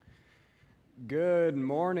Good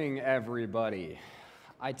morning, everybody.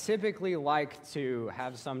 I typically like to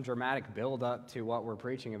have some dramatic build-up to what we're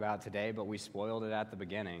preaching about today, but we spoiled it at the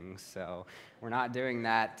beginning, so we're not doing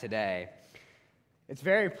that today. It's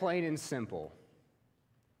very plain and simple.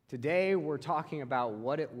 Today, we're talking about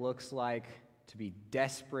what it looks like to be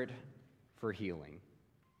desperate for healing.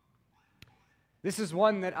 This is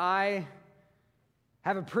one that I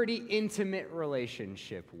have a pretty intimate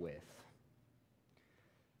relationship with.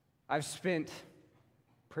 I've spent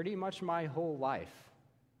pretty much my whole life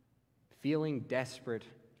feeling desperate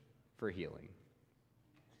for healing.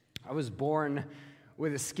 I was born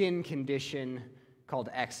with a skin condition called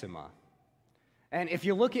eczema. And if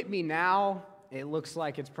you look at me now, it looks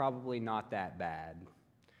like it's probably not that bad.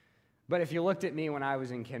 But if you looked at me when I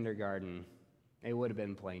was in kindergarten, it would have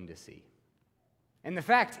been plain to see. And the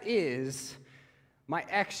fact is, my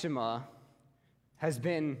eczema has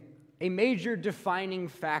been a major defining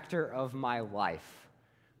factor of my life,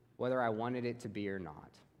 whether I wanted it to be or not.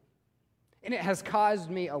 And it has caused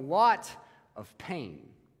me a lot of pain.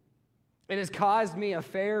 It has caused me a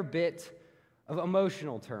fair bit of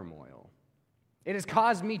emotional turmoil. It has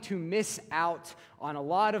caused me to miss out on a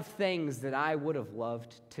lot of things that I would have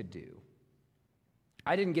loved to do.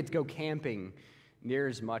 I didn't get to go camping near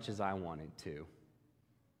as much as I wanted to.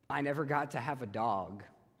 I never got to have a dog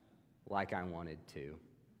like I wanted to.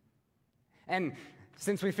 And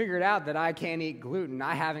since we figured out that I can't eat gluten,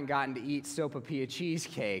 I haven't gotten to eat sopapilla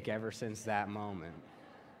cheesecake ever since that moment.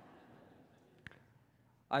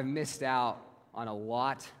 I've missed out on a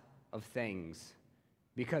lot of things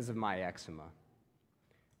because of my eczema.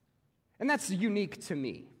 And that's unique to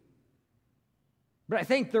me. But I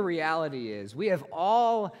think the reality is we have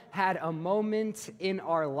all had a moment in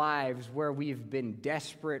our lives where we've been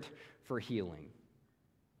desperate for healing.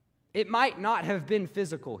 It might not have been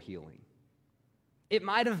physical healing. It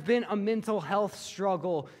might have been a mental health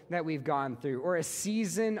struggle that we've gone through, or a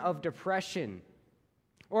season of depression.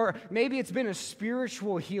 Or maybe it's been a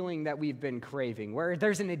spiritual healing that we've been craving, where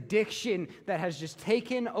there's an addiction that has just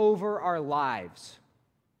taken over our lives.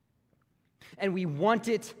 And we want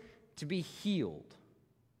it to be healed.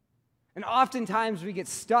 And oftentimes we get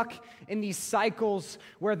stuck in these cycles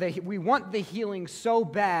where we want the healing so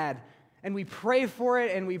bad, and we pray for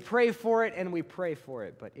it, and we pray for it, and we pray for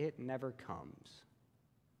it, but it never comes.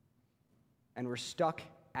 And we're stuck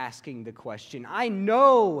asking the question, I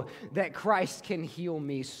know that Christ can heal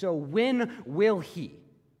me, so when will he?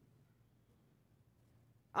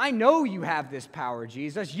 I know you have this power,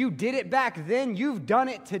 Jesus. You did it back then. You've done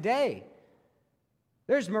it today.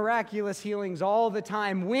 There's miraculous healings all the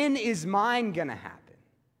time. When is mine going to happen?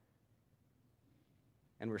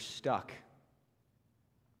 And we're stuck.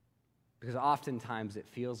 Because oftentimes it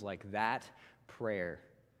feels like that prayer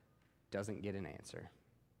doesn't get an answer.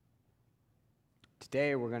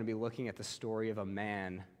 Today we're going to be looking at the story of a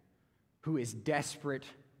man who is desperate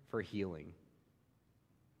for healing.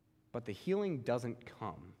 But the healing doesn't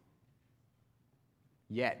come.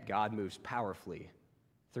 Yet God moves powerfully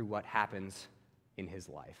through what happens in his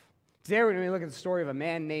life. Today we're going to be looking at the story of a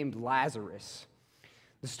man named Lazarus.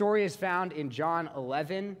 The story is found in John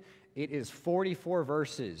 11. It is 44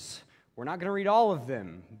 verses. We're not going to read all of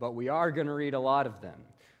them, but we are going to read a lot of them.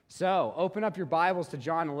 So, open up your Bibles to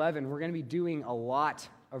John 11. We're going to be doing a lot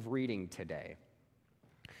of reading today.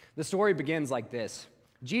 The story begins like this.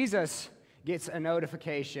 Jesus gets a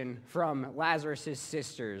notification from Lazarus'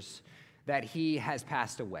 sisters that he has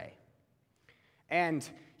passed away. And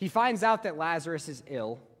he finds out that Lazarus is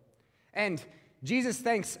ill. And Jesus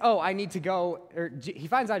thinks, I need to go. He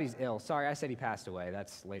finds out he's ill. Sorry, I said he passed away.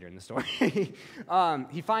 That's later in the story.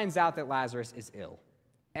 He finds out that Lazarus is ill.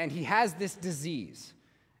 And he has this disease.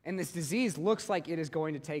 And this disease looks like it is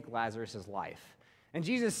going to take Lazarus' life. And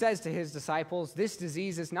Jesus says to his disciples, this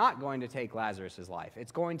disease is not going to take Lazarus' life.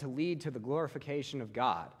 It's going to lead to the glorification of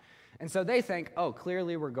God. And so they think,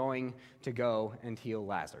 clearly we're going to go and heal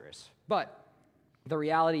Lazarus. But the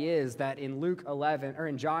reality is that in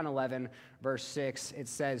John 11, verse 6, it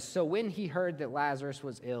says, so when he heard that Lazarus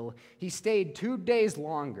was ill, he stayed 2 days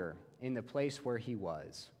longer in the place where he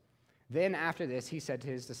was. Then after this, he said to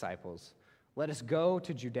his disciples, let us go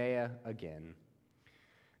to Judea again.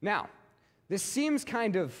 Now, this seems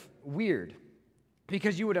kind of weird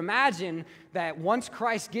because you would imagine that once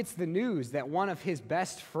Christ gets the news that one of his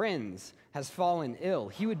best friends has fallen ill,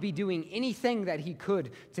 he would be doing anything that he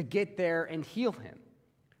could to get there and heal him.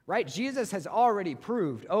 Right? Jesus has already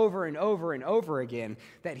proved over and over and over again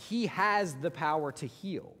that he has the power to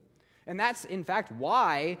heal. And that's, in fact,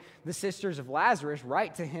 why the sisters of Lazarus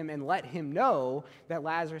write to him and let him know that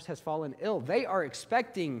Lazarus has fallen ill. They are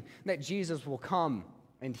expecting that Jesus will come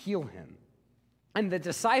and heal him. And the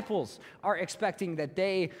disciples are expecting that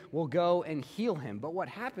they will go and heal him. But what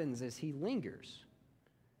happens is he lingers.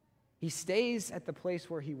 He stays at the place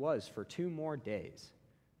where he was for 2 more days.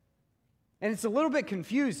 And it's a little bit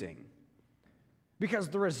confusing because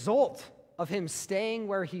the result of him staying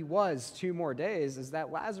where he was 2 more days is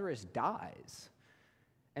that Lazarus dies.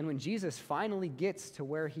 And when Jesus finally gets to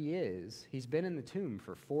where he is, he's been in the tomb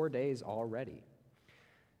for 4 days already.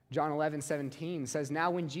 John 11:17 says,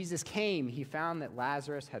 "Now when Jesus came, he found that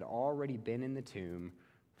Lazarus had already been in the tomb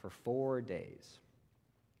for 4 days."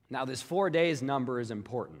 Now this 4 days number is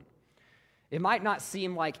important. It might not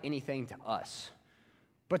seem like anything to us,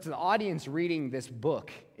 but to the audience reading this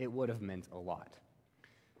book, it would have meant a lot.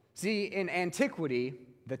 See, in antiquity,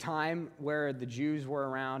 the time where the Jews were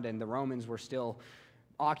around and the Romans were still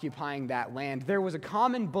occupying that land, there was a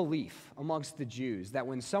common belief amongst the Jews that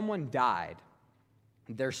when someone died,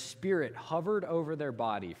 their spirit hovered over their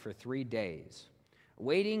body for 3 days,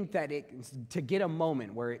 waiting to get a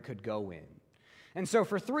moment where it could go in. And so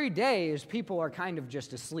for 3 days, people are kind of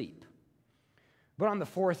just asleep. But on the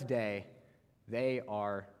 4th day, they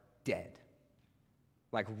are dead.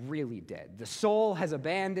 Like really dead. The soul has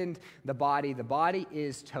abandoned the body. The body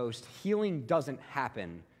is toast. Healing doesn't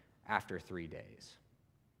happen after 3 days.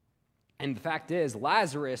 And the fact is,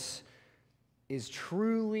 Lazarus is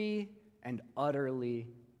truly and utterly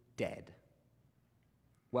dead.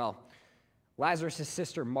 Well, Lazarus'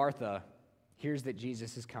 sister Martha hears that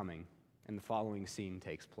Jesus is coming, and the following scene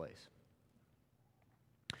takes place.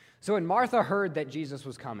 So when Martha heard that Jesus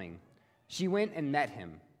was coming, she went and met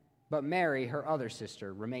him, but Mary, her other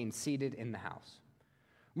sister, remained seated in the house.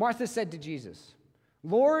 Martha said to Jesus,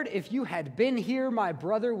 "Lord, if you had been here, my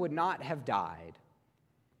brother would not have died.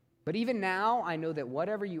 But even now, I know that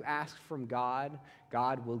whatever you ask from God,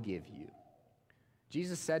 God will give you."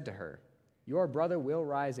 Jesus said to her, "Your brother will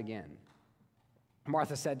rise again."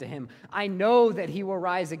 Martha said to him, "I know that he will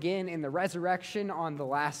rise again in the resurrection on the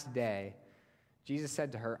last day." Jesus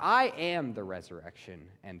said to her, "I am the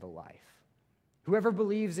resurrection and the life. Whoever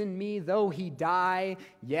believes in me, though he die,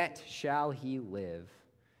 yet shall he live.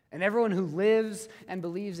 And everyone who lives and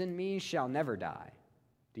believes in me shall never die.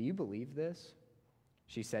 Do you believe this?"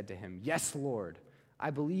 She said to him, "Yes, Lord, I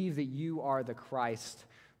believe that you are the Christ,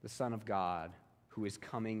 the Son of God, who is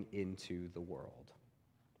coming into the world."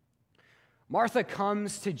 Martha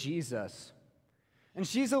comes to Jesus, and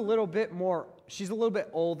she's a little bit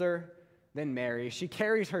older than Mary. She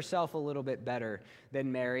carries herself a little bit better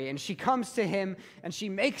than Mary, and she comes to him and she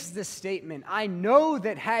makes this statement, "I know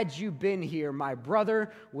that had you been here, my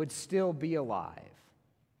brother would still be alive."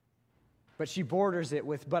 But she borders it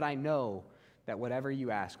with, "But I know that whatever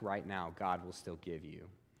you ask right now, God will still give you."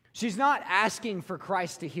 She's not asking for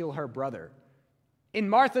Christ to heal her brother. In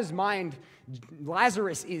Martha's mind,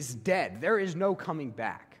 Lazarus is dead. There is no coming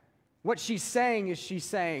back. What she's saying is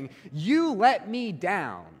 "You let me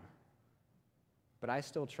down, but I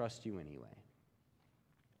still trust you anyway."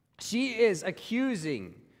 She is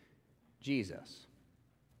accusing Jesus,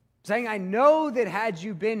 saying, "I know that had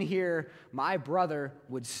you been here, my brother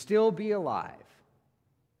would still be alive.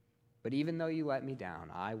 But even though you let me down,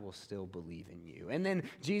 I will still believe in you." And then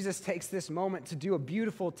Jesus takes this moment to do a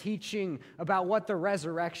beautiful teaching about what the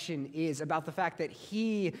resurrection is, about the fact that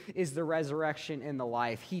he is the resurrection and the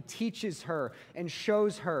life. He teaches her and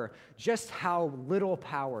shows her just how little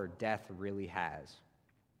power death really has.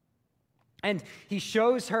 And he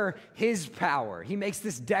shows her his power. He makes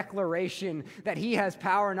this declaration that he has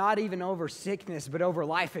power not even over sickness, but over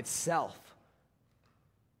life itself.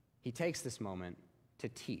 He takes this moment to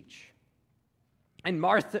teach. And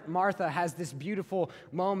Martha has this beautiful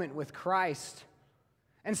moment with Christ.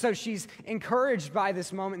 And so she's encouraged by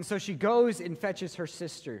this moment. And so she goes and fetches her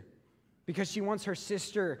sister because she wants her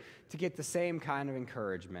sister to get the same kind of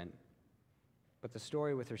encouragement. But the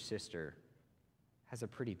story with her sister has a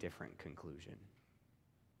pretty different conclusion.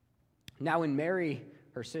 Now, when Mary,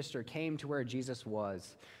 her sister, came to where Jesus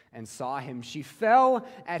was and saw him, she fell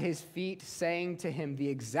at his feet, saying to him the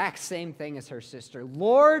exact same thing as her sister,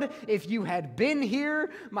 "Lord, if you had been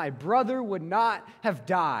here, my brother would not have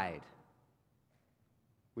died."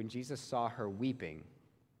 When Jesus saw her weeping,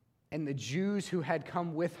 and the Jews who had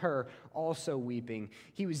come with her also weeping,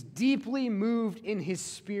 he was deeply moved in his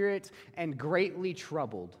spirit and greatly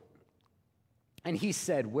troubled. And he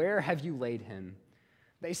said, "Where have you laid him?"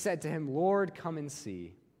 They said to him, "Lord, come and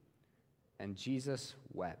see." And Jesus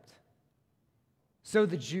wept. So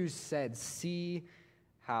the Jews said, "See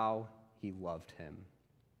how he loved him."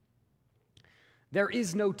 There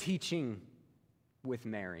is no teaching with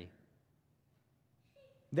Mary.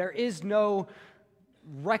 There is no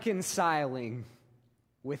reconciling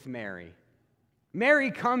with Mary.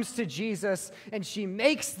 Mary comes to Jesus and she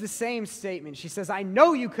makes the same statement. She says, I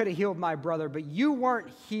know you could have healed my brother, but you weren't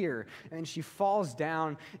here. And then she falls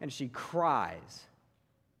down and she cries.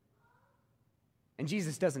 And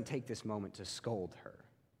Jesus doesn't take this moment to scold her.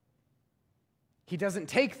 He doesn't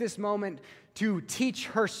take this moment to teach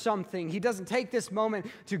her something. He doesn't take this moment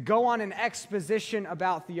to go on an exposition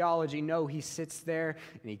about theology. No, he sits there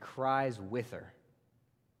and he cries with her.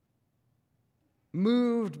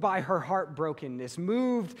 Moved by her heartbrokenness,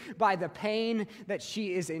 moved by the pain that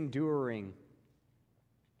she is enduring.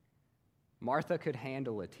 Martha could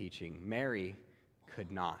handle a teaching. Mary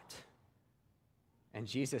could not. And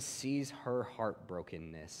Jesus sees her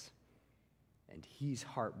heartbrokenness, and he's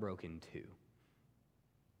heartbroken too.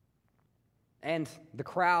 And the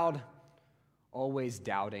crowd, always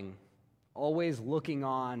doubting, always looking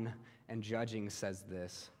on and judging, says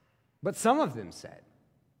this. But some of them said,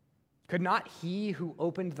 could not he who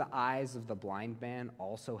opened the eyes of the blind man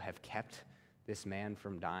also have kept this man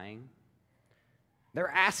from dying? They're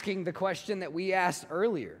asking the question that we asked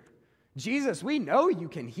earlier. Jesus, we know you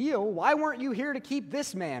can heal. Why weren't you here to keep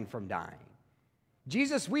this man from dying?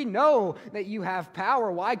 Jesus, we know that you have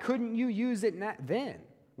power. Why couldn't you use it then?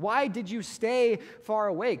 Why did you stay far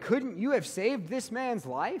away? Couldn't you have saved this man's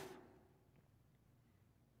life?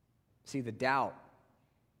 See, the doubt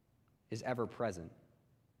is ever present.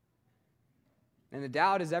 And the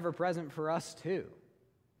doubt is ever present for us too.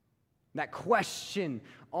 That question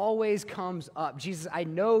always comes up. Jesus, I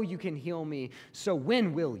know you can heal me, so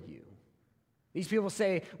when will you? These people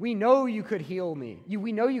say, we know you could heal me.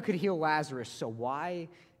 We know you could heal Lazarus, so why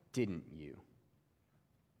didn't you?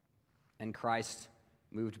 And Christ,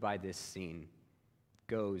 moved by this scene,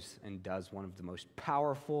 goes and does one of the most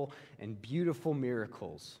powerful and beautiful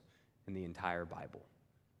miracles in the entire Bible.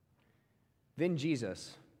 Then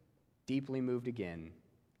Jesus, deeply moved again,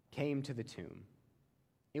 came to the tomb.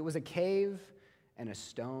 It was a cave, and a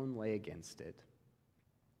stone lay against it.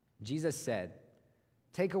 Jesus said,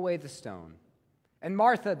 take away the stone. And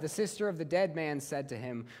Martha, the sister of the dead man, said to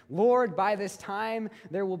him, Lord, by this time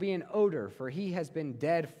there will be an odor, for he has been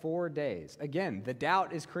dead 4 days. Again, the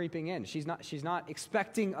doubt is creeping in. She's not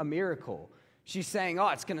expecting a miracle. She's saying, oh,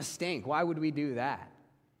 it's going to stink. Why would we do that?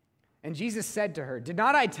 And Jesus said to her, did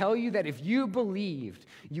not I tell you that if you believed,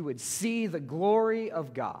 you would see the glory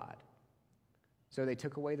of God? So they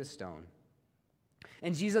took away the stone.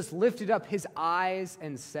 And Jesus lifted up his eyes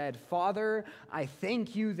and said, Father, I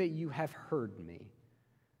thank you that you have heard me.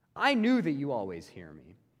 I knew that you always hear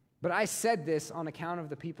me, but I said this on account of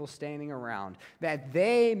the people standing around, that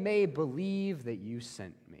they may believe that you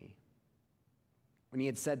sent me. When he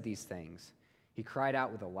had said these things, he cried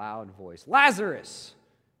out with a loud voice, Lazarus,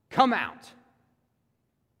 come out!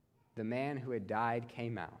 The man who had died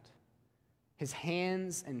came out, his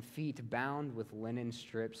hands and feet bound with linen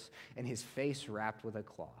strips, and his face wrapped with a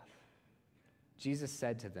cloth. Jesus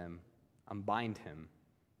said to them, unbind him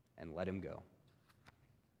and let him go.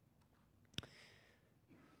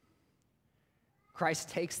 Christ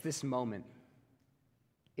takes this moment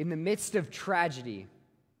in the midst of tragedy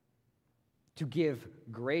to give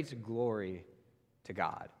great glory to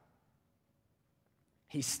God.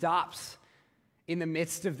 He stops in the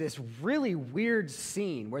midst of this really weird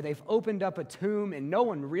scene where they've opened up a tomb and no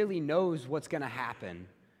one really knows what's going to happen.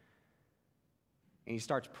 And he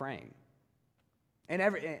starts praying. And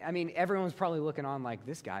everyone's probably looking on like,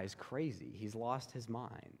 this guy's crazy. He's lost his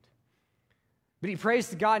mind. But he prays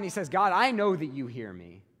to God and he says, God, I know that you hear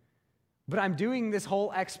me. But I'm doing this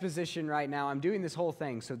whole exposition right now. I'm doing this whole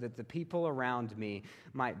thing so that the people around me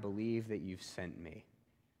might believe that you've sent me.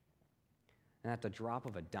 And at the drop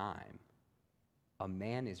of a dime, a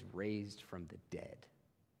man is raised from the dead.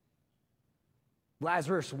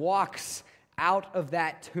 Lazarus walks out of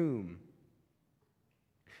that tomb.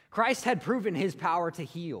 Christ had proven his power to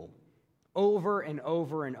heal over and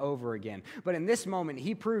over and over again. But in this moment,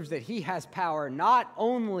 he proves that he has power not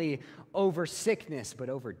only over sickness, but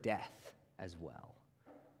over death as well.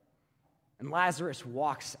 And Lazarus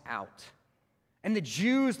walks out. And the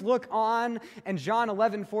Jews look on, and John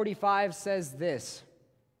 11:45 says this.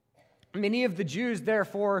 Many of the Jews,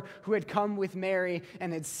 therefore, who had come with Mary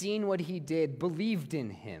and had seen what he did, believed in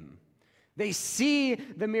him. They see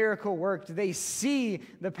the miracle worked. They see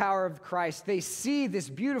the power of Christ. They see this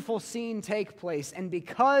beautiful scene take place. And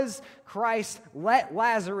because Christ let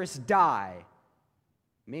Lazarus die,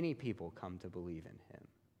 many people come to believe in him.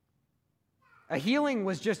 A healing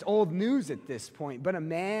was just old news at this point, but a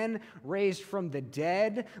man raised from the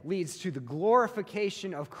dead leads to the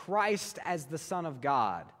glorification of Christ as the Son of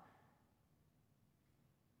God.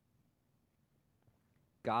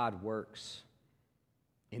 God works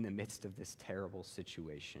in the midst of this terrible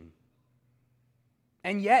situation.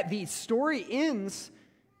 And yet the story ends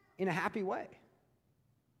in a happy way.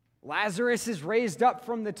 Lazarus is raised up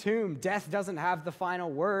from the tomb. Death doesn't have the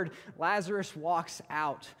final word. Lazarus walks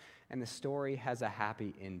out, and the story has a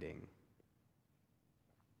happy ending.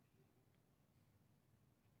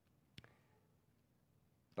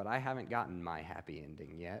 But I haven't gotten my happy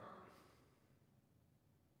ending yet.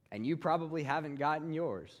 And you probably haven't gotten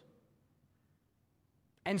yours.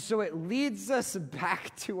 And so it leads us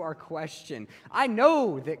back to our question. I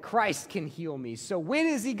know that Christ can heal me, so when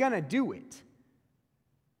is he going to do it?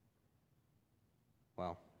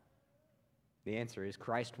 Well, the answer is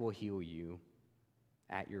Christ will heal you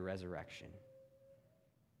at your resurrection.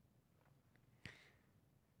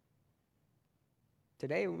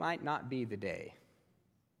 Today might not be the day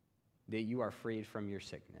that you are freed from your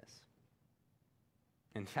sickness.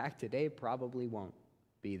 In fact, today probably won't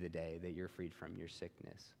be the day that you're freed from your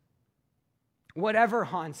sickness. Whatever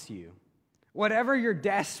haunts you, whatever you're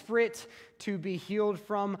desperate to be healed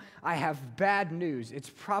from, I have bad news. It's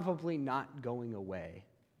probably not going away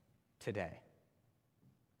today.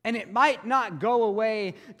 And it might not go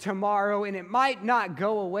away tomorrow, and it might not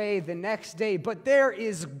go away the next day, but there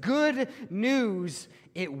is good news.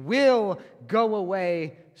 It will go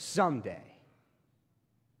away someday.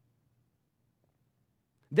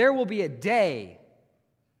 There will be a day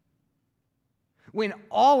when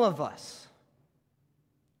all of us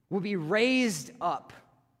will be raised up,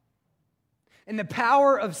 and the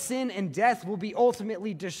power of sin and death will be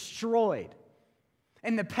ultimately destroyed,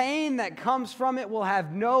 and the pain that comes from it will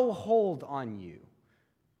have no hold on you.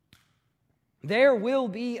 There will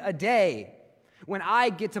be a day when I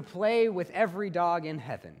get to play with every dog in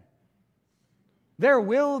heaven. There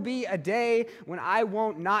will be a day when I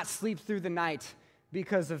won't not sleep through the night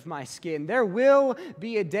because of my skin. There will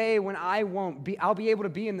be a day when I'll be able to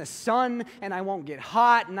be in the sun and I won't get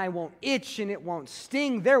hot and I won't itch and it won't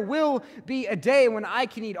sting. There will be a day when I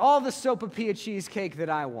can eat all the sopapilla cheesecake that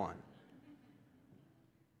I want.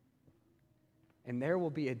 And there will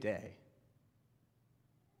be a day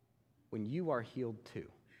when you are healed too.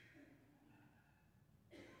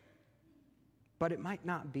 But it might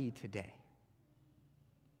not be today.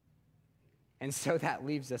 And so that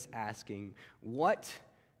leaves us asking, what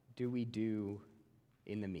do we do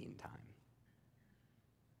in the meantime?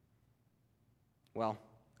 Well,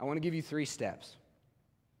 I want to give you 3 steps.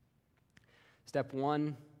 Step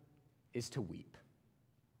 1 is to weep.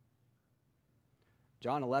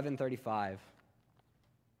 John 11:35,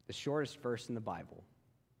 the shortest verse in the Bible.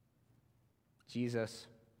 Jesus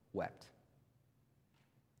wept.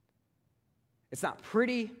 It's not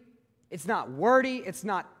pretty. It's not wordy, it's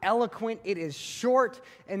not eloquent, it is short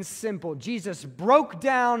and simple. Jesus broke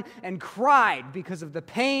down and cried because of the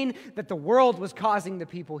pain that the world was causing the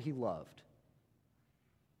people he loved.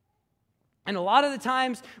 And a lot of the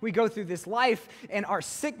times we go through this life and our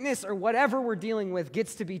sickness or whatever we're dealing with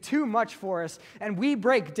gets to be too much for us, and we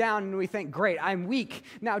break down and we think, great, I'm weak.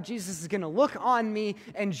 Now Jesus is going to look on me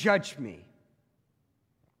and judge me.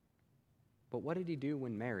 But what did he do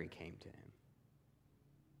when Mary came to him?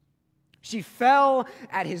 She fell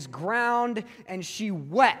at his ground and she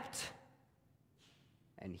wept.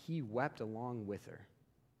 And he wept along with her.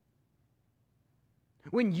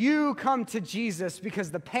 When you come to Jesus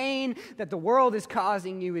because the pain that the world is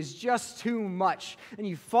causing you is just too much, and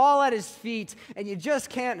you fall at his feet and you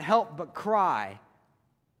just can't help but cry,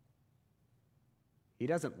 he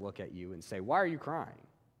doesn't look at you and say, "Why are you crying?"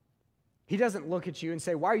 He doesn't look at you and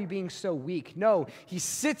say, "Why are you being so weak?" No, he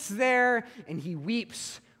sits there and he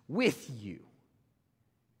weeps with you.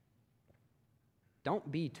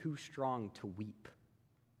 Don't be too strong to weep.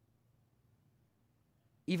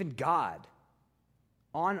 Even God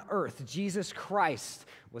on earth, Jesus Christ,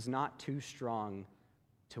 was not too strong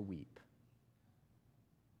to weep.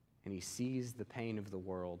 And he sees the pain of the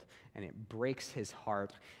world, and it breaks his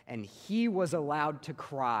heart, and he was allowed to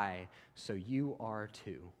cry, so you are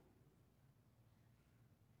too.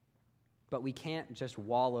 But we can't just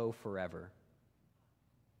wallow forever.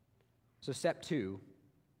 So step 2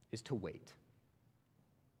 is to wait.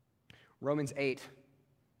 Romans 8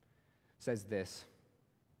 says this,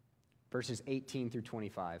 verses 18 through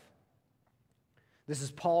 25. This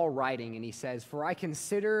is Paul writing, and he says, "For I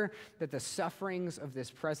consider that the sufferings of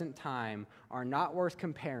this present time are not worth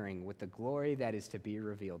comparing with the glory that is to be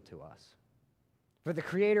revealed to us. For the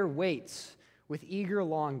Creator waits with eager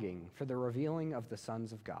longing for the revealing of the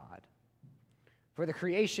sons of God. For the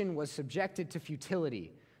creation was subjected to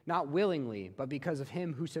futility, not willingly, but because of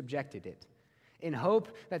him who subjected it, in hope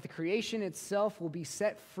that the creation itself will be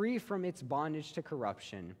set free from its bondage to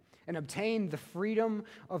corruption and obtain the freedom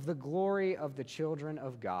of the glory of the children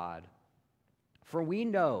of God. For we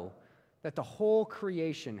know that the whole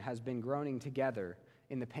creation has been groaning together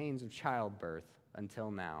in the pains of childbirth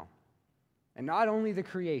until now. And not only the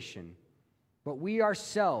creation, but we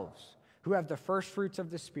ourselves, who have the first fruits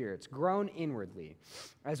of the spirits, groan inwardly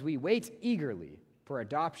as we wait eagerly for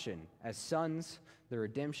adoption as sons, the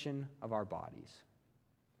redemption of our bodies.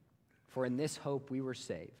 For in this hope we were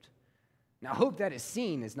saved. Now hope that is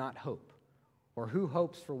seen is not hope, or who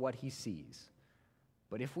hopes for what he sees?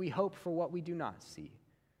 But if we hope for what we do not see,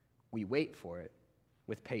 we wait for it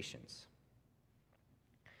with patience.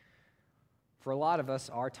 For a lot of us,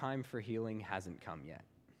 our time for healing hasn't come yet.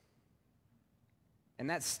 And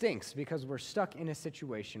that stinks because we're stuck in a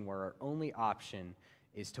situation where our only option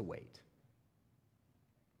is to wait.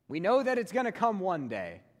 We know that it's going to come one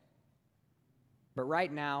day, but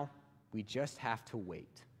right now, we just have to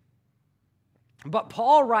wait. But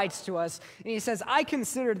Paul writes to us, and he says, I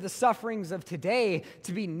consider the sufferings of today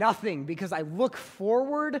to be nothing because I look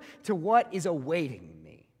forward to what is awaiting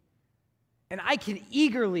me. And I can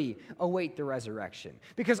eagerly await the resurrection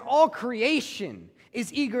because all creation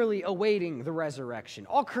is eagerly awaiting the resurrection.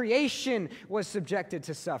 All creation was subjected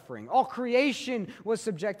to suffering. All creation was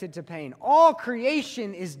subjected to pain. All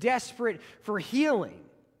creation is desperate for healing.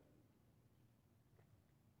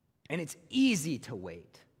 And it's easy to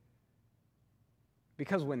wait.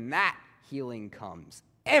 Because when that healing comes,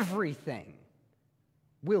 everything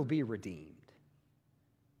will be redeemed.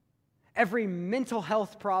 Every mental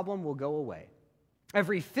health problem will go away.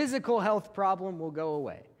 Every physical health problem will go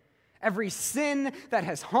away. Every sin that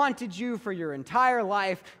has haunted you for your entire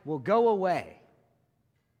life will go away.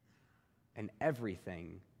 And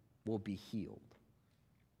everything will be healed.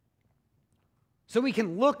 So we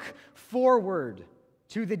can look forward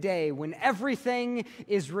to the day when everything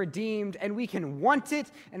is redeemed, and we can want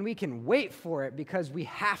it and we can wait for it because we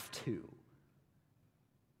have to.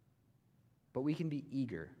 But we can be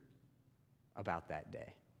eager about that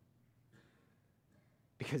day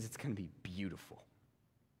because it's going to be beautiful.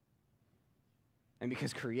 And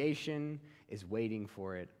because creation is waiting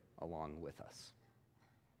for it along with us.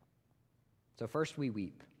 So first we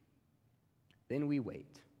weep, then we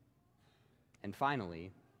wait, and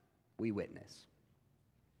finally we witness.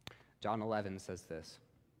 John 11 says this.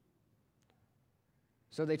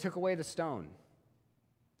 So they took away the stone,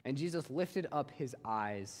 and Jesus lifted up his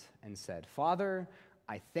eyes and said, Father,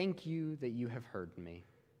 I thank you that you have heard me.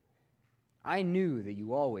 I knew that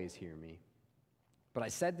you always hear me, but I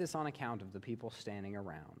said this on account of the people standing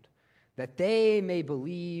around, that they may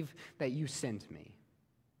believe that you sent me.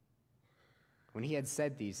 When he had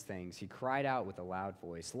said these things, he cried out with a loud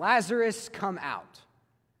voice, Lazarus, come out.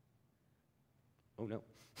 Oh no.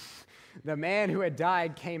 The man who had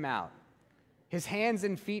died came out, his hands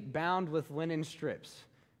and feet bound with linen strips,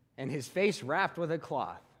 and his face wrapped with a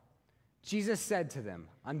cloth. Jesus said to them,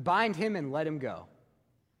 Unbind him and let him go.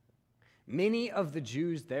 Many of the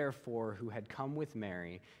Jews, therefore, who had come with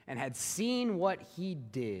Mary and had seen what he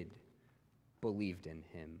did, believed in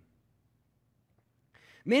him.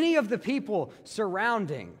 Many of the people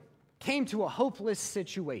surrounding came to a hopeless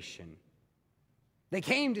situation. They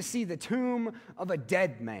came to see the tomb of a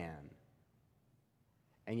dead man.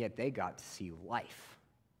 And yet they got to see life.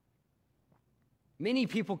 Many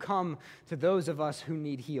people come to those of us who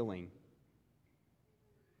need healing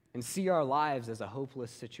and see our lives as a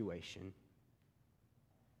hopeless situation.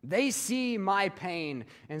 They see my pain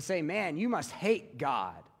and say, man, you must hate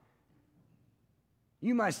God.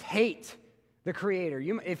 You must hate the Creator.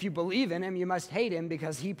 If you believe in him, you must hate him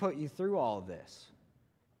because he put you through all of this.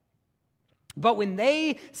 But when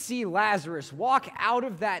they see Lazarus walk out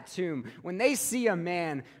of that tomb, when they see a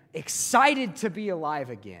man excited to be alive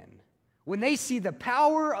again, when they see the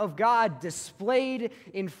power of God displayed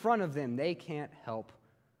in front of them, they can't help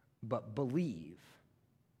but believe.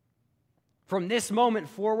 From this moment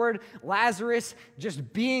forward, Lazarus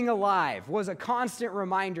just being alive was a constant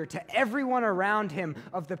reminder to everyone around him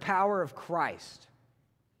of the power of Christ.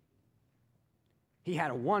 He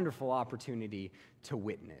had a wonderful opportunity to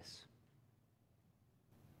witness.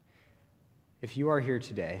 If you are here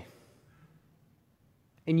today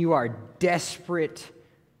and you are desperate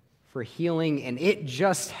for healing and it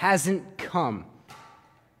just hasn't come,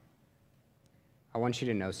 I want you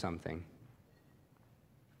to know something.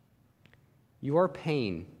 Your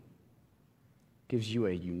pain gives you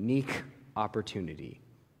a unique opportunity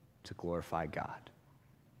to glorify God.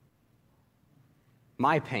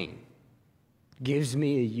 My pain gives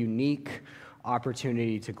me a unique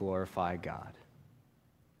opportunity to glorify God.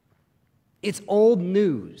 It's old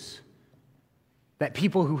news that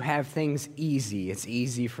people who have things easy, it's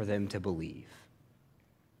easy for them to believe.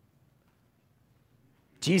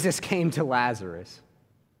 Jesus came to Lazarus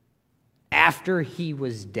after he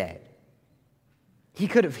was dead. He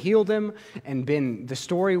could have healed him and the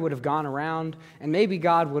story would have gone around, and maybe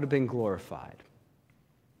God would have been glorified.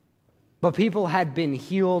 But people had been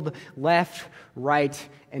healed left, right,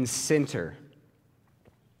 and center.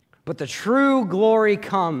 But the true glory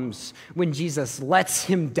comes when Jesus lets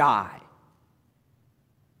him die.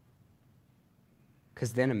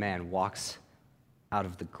 Because then a man walks out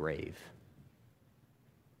of the grave.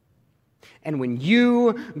 And when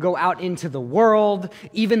you go out into the world,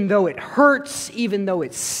 even though it hurts, even though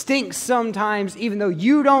it stinks sometimes, even though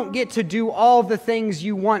you don't get to do all the things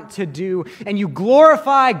you want to do, and you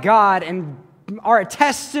glorify God and are a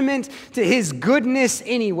testament to His goodness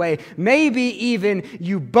anyway, maybe even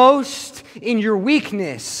you boast in your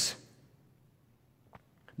weakness,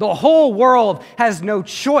 the whole world has no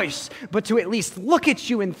choice but to at least look at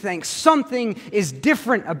you and think something is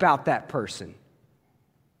different about that person.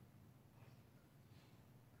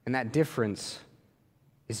 And that difference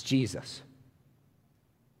is Jesus.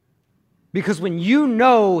 Because when you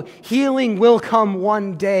know healing will come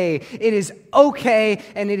one day, it is okay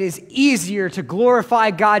and it is easier to glorify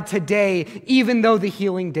God today, even though the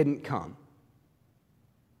healing didn't come.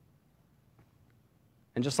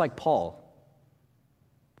 And just like Paul,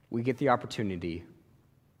 we get the opportunity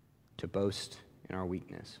to boast in our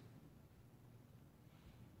weakness.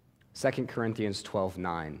 2 Corinthians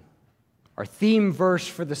 12:9. Our theme verse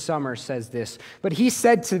for the summer says this, "But he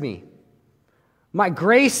said to me, my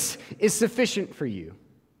grace is sufficient for you,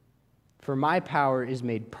 for my power is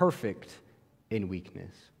made perfect in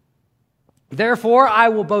weakness. Therefore, I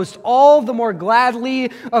will boast all the more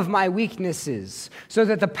gladly of my weaknesses, so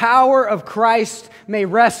that the power of Christ may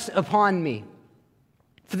rest upon me.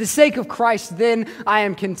 For the sake of Christ, then, I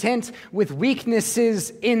am content with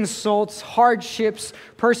weaknesses, insults, hardships,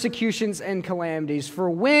 persecutions, and calamities. For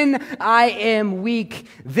when I am weak,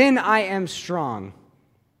 then I am strong.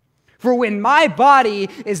 For when my body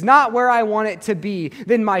is not where I want it to be,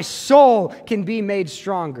 then my soul can be made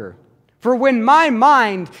stronger. For when my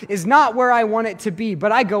mind is not where I want it to be,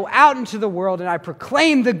 but I go out into the world and I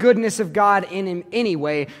proclaim the goodness of God in him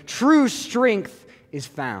anyway, true strength is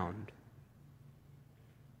found."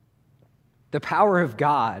 The power of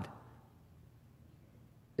God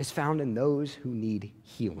is found in those who need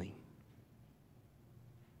healing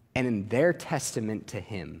and in their testament to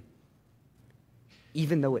Him,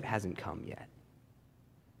 even though it hasn't come yet.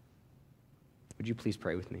 Would you please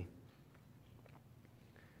pray with me?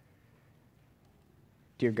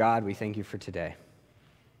 Dear God, we thank you for today.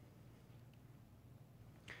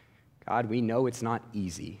 God, we know it's not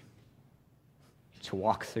easy to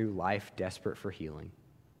walk through life desperate for healing.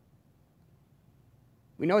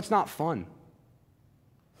 We know it's not fun.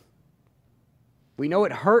 We know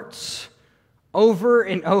it hurts over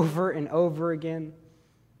and over and over again.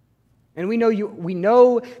 And we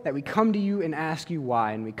know that we come to you and ask you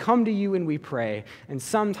why, and we come to you and we pray, and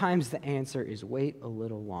sometimes the answer is wait a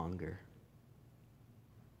little longer.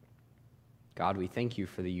 God, we thank you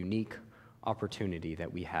for the unique opportunity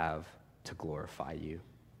that we have to glorify you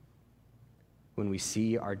when we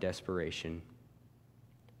see our desperation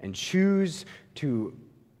and choose to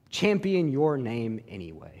champion your name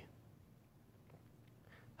anyway.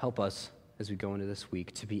 Help us as we go into this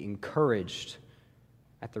week to be encouraged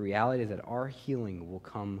at the reality that our healing will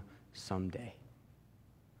come someday.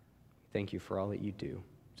 Thank you for all that you do.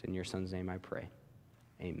 It's in your Son's name I pray.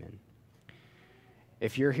 Amen.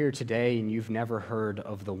 If you're here today and you've never heard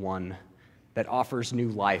of the one that offers new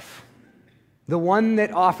life, the one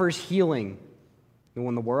that offers healing, the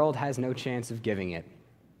one the world has no chance of giving it,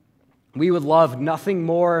 we would love nothing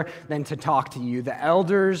more than to talk to you. The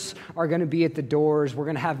elders are going to be at the doors. We're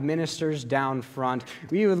going to have ministers down front.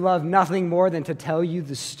 We would love nothing more than to tell you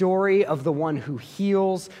the story of the one who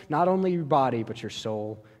heals not only your body, but your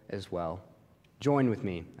soul as well. Join with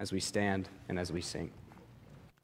me as we stand and as we sing.